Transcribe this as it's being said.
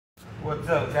What's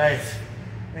up, guys?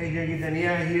 Hey,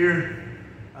 Quintanilla here,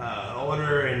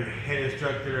 owner and head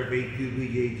instructor of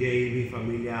AQBJJ, Mi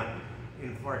Familia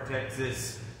in Fort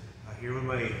Texas. Here with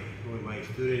my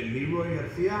student Leroy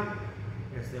Garcia.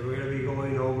 We're going to be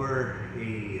going over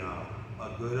a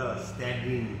good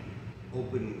standing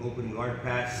open guard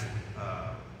pass.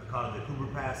 I call it the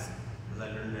Cooper pass because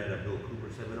I learned that at a Bill Cooper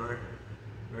seminar.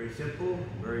 Very simple,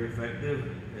 very effective.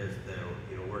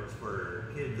 Works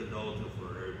for kids, adults, and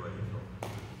for everybody.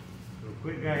 So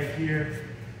quick guys here.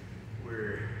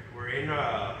 We're in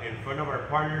front of our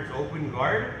partner's open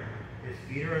guard. His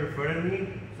feet are in front of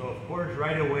me. So of course,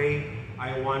 right away,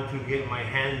 I want to get my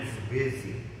hands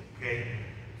busy. Okay.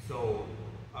 So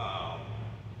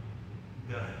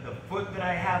the foot that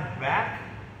I have back,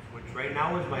 which right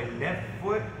now is my left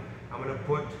foot, I'm gonna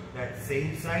put that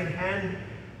same side hand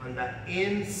on the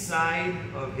inside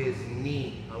of his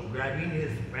knee. I'm grabbing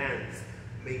his pants,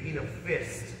 making a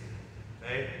fist.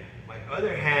 Okay? My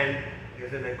other hand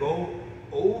is gonna go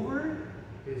over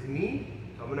his knee.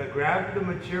 So I'm gonna grab the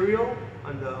material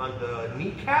on the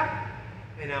kneecap,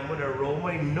 and I'm gonna roll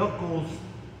my knuckles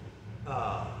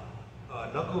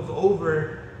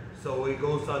over, so it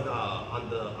goes on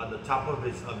the top of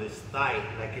his thigh,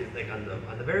 like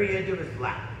on the very edge of his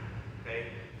lap. Okay.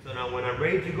 So now when I'm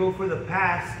ready to go for the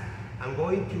pass, I'm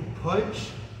going to punch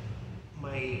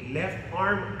my left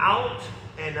arm out,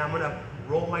 and I'm gonna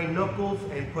roll my knuckles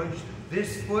and punch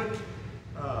this foot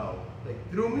like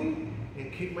through me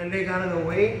and kick my leg out of the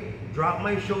way, drop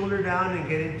my shoulder down and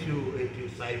get into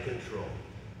side control.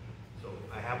 So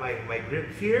I have my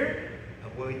grips here.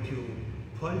 I'm going to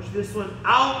punch this one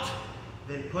out,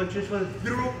 then punch this one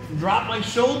through, drop my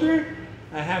shoulder.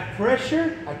 I have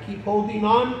pressure. I keep holding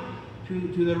on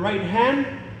to the right hand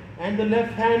and the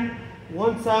left hand.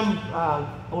 Once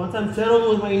I'm settled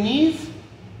with my knees,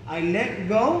 I let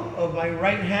go of my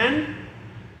right hand,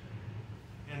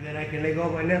 and then I can let go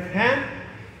of my left hand,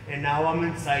 and now I'm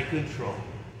in side control.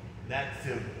 That's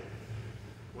simple.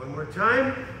 One more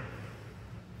time.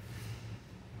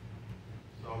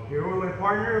 So I'm here with my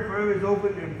partner in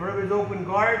front of his open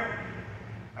guard.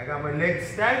 I got my legs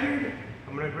staggered.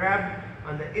 I'm gonna grab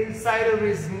on the inside of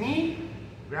his knee.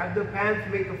 Grab the pants,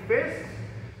 make a fist.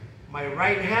 My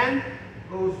right hand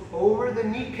goes over the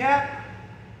kneecap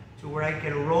to where I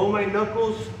can roll my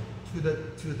knuckles to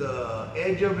the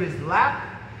edge of his lap.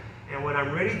 And when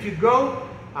I'm ready to go,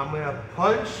 I'm gonna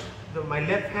punch my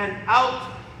left hand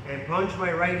out and punch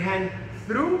my right hand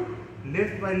through,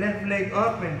 lift my left leg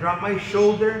up and drop my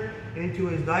shoulder into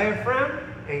his diaphragm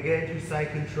and get into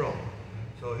side control.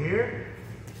 So here,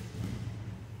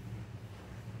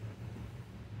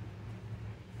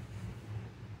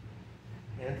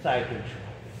 and side control.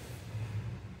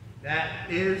 That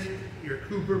is your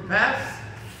Cooper pass.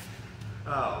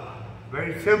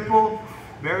 Very simple,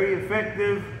 very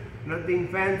effective, nothing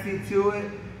fancy to it,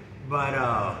 but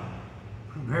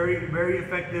very, very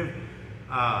effective.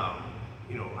 I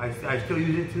still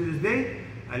use it to this day.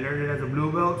 I learned it as a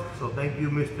blue belt, so thank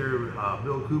you, Mr.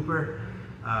 Bill Cooper.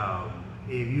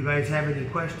 If you guys have any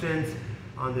questions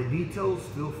on the details,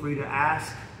 feel free to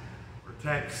ask,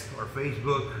 text or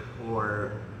Facebook,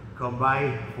 or come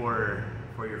by for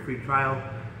your free trial.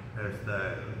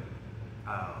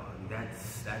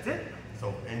 That's it.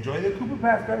 So enjoy the Cooper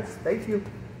pass, guys. Thank you.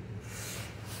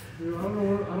 I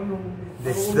don't know.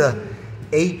 This is the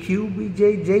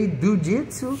AQBJJ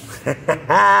Jiu-Jitsu.